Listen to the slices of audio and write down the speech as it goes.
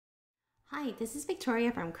Hi, this is Victoria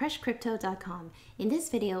from crushcrypto.com. In this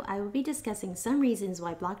video, I will be discussing some reasons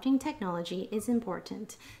why blockchain technology is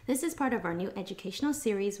important. This is part of our new educational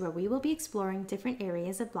series where we will be exploring different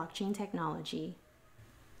areas of blockchain technology.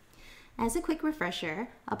 As a quick refresher,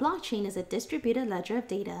 a blockchain is a distributed ledger of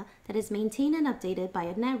data that is maintained and updated by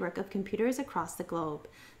a network of computers across the globe.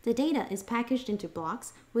 The data is packaged into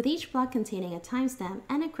blocks, with each block containing a timestamp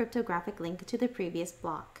and a cryptographic link to the previous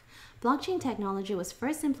block. Blockchain technology was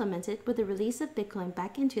first implemented with the release of Bitcoin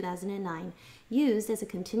back in 2009, used as a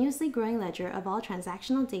continuously growing ledger of all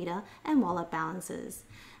transactional data and wallet balances.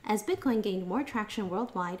 As Bitcoin gained more traction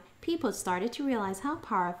worldwide, people started to realize how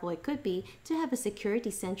powerful it could be to have a secure,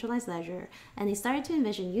 decentralized ledger, and they started to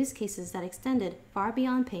envision use cases that extended far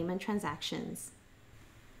beyond payment transactions.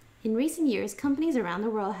 In recent years, companies around the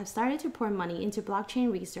world have started to pour money into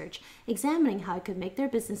blockchain research, examining how it could make their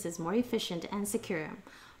businesses more efficient and secure.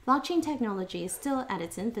 Blockchain technology is still at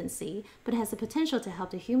its infancy, but has the potential to help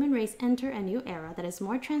the human race enter a new era that is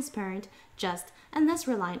more transparent, just, and less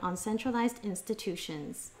reliant on centralized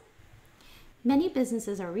institutions. Many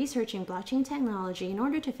businesses are researching blockchain technology in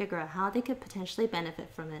order to figure out how they could potentially benefit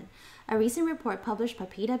from it. A recent report published by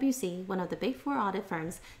PwC, one of the Big Four audit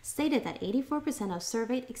firms, stated that 84% of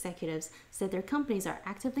surveyed executives said their companies are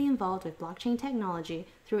actively involved with blockchain technology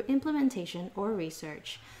through implementation or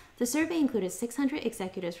research. The survey included 600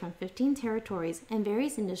 executives from 15 territories and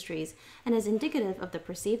various industries and is indicative of the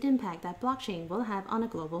perceived impact that blockchain will have on a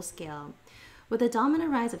global scale. With the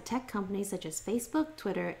dominant rise of tech companies such as Facebook,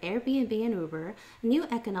 Twitter, Airbnb, and Uber, a new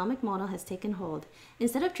economic model has taken hold.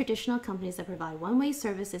 Instead of traditional companies that provide one-way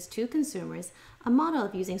services to consumers, a model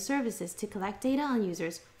of using services to collect data on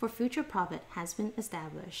users for future profit has been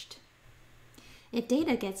established. If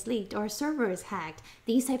data gets leaked or a server is hacked,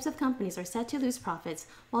 these types of companies are set to lose profits,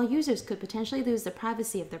 while users could potentially lose the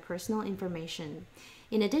privacy of their personal information.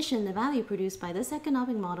 In addition, the value produced by this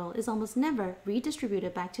economic model is almost never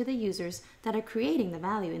redistributed back to the users that are creating the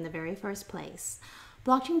value in the very first place.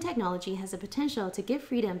 Blockchain technology has the potential to give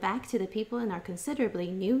freedom back to the people in our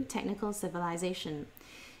considerably new technical civilization.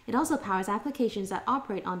 It also powers applications that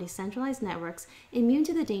operate on decentralized networks, immune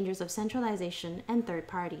to the dangers of centralization and third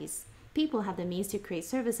parties. People have the means to create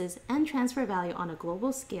services and transfer value on a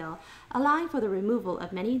global scale, allowing for the removal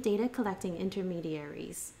of many data collecting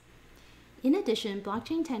intermediaries. In addition,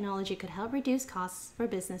 blockchain technology could help reduce costs for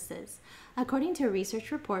businesses. According to a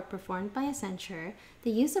research report performed by Accenture, the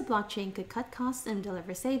use of blockchain could cut costs and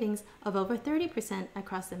deliver savings of over 30%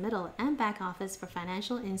 across the middle and back office for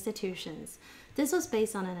financial institutions. This was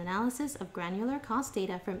based on an analysis of granular cost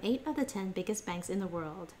data from 8 of the 10 biggest banks in the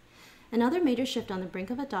world. Another major shift on the brink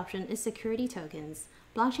of adoption is security tokens.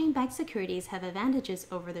 Blockchain-backed securities have advantages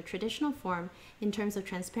over the traditional form in terms of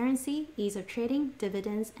transparency, ease of trading,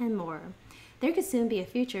 dividends, and more. There could soon be a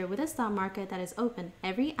future with a stock market that is open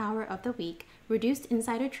every hour of the week, reduced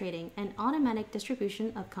insider trading, and automatic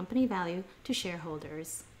distribution of company value to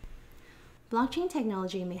shareholders. Blockchain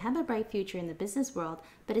technology may have a bright future in the business world,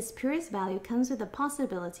 but its purest value comes with the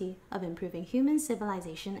possibility of improving human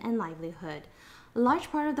civilization and livelihood. A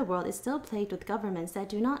large part of the world is still plagued with governments that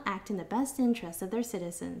do not act in the best interests of their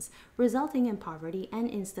citizens, resulting in poverty and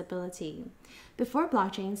instability. Before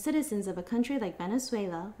blockchain, citizens of a country like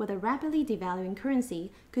Venezuela, with a rapidly devaluing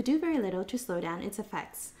currency, could do very little to slow down its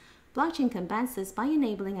effects. Blockchain combats this by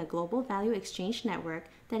enabling a global value exchange network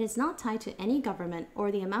that is not tied to any government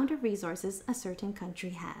or the amount of resources a certain country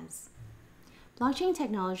has. Blockchain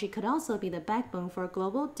technology could also be the backbone for a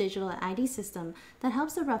global digital ID system that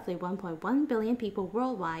helps the roughly 1.1 billion people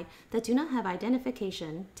worldwide that do not have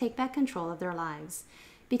identification take back control of their lives.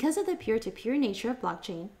 Because of the peer-to-peer nature of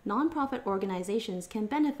blockchain, nonprofit organizations can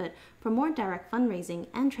benefit from more direct fundraising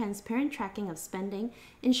and transparent tracking of spending,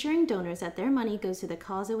 ensuring donors that their money goes to the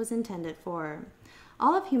cause it was intended for.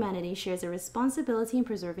 All of humanity shares a responsibility in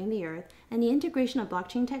preserving the earth, and the integration of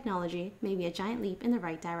blockchain technology may be a giant leap in the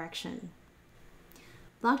right direction.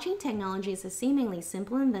 Blockchain technology is a seemingly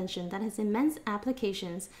simple invention that has immense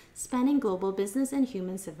applications spanning global business and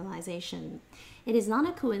human civilization. It is not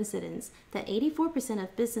a coincidence that 84%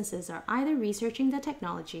 of businesses are either researching the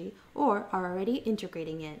technology or are already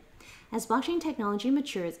integrating it. As blockchain technology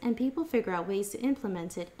matures and people figure out ways to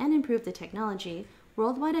implement it and improve the technology,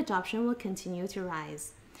 worldwide adoption will continue to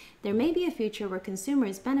rise. There may be a future where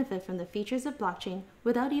consumers benefit from the features of blockchain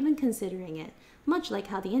without even considering it, much like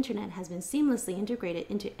how the internet has been seamlessly integrated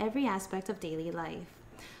into every aspect of daily life.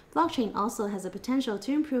 Blockchain also has the potential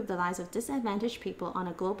to improve the lives of disadvantaged people on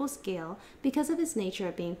a global scale because of its nature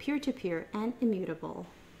of being peer-to-peer and immutable.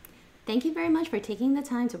 Thank you very much for taking the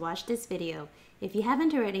time to watch this video. If you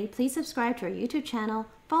haven't already, please subscribe to our YouTube channel,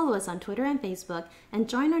 follow us on Twitter and Facebook, and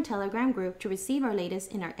join our Telegram group to receive our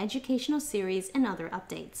latest in our educational series and other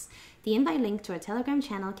updates. The invite link to our Telegram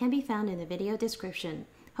channel can be found in the video description.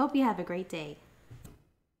 Hope you have a great day.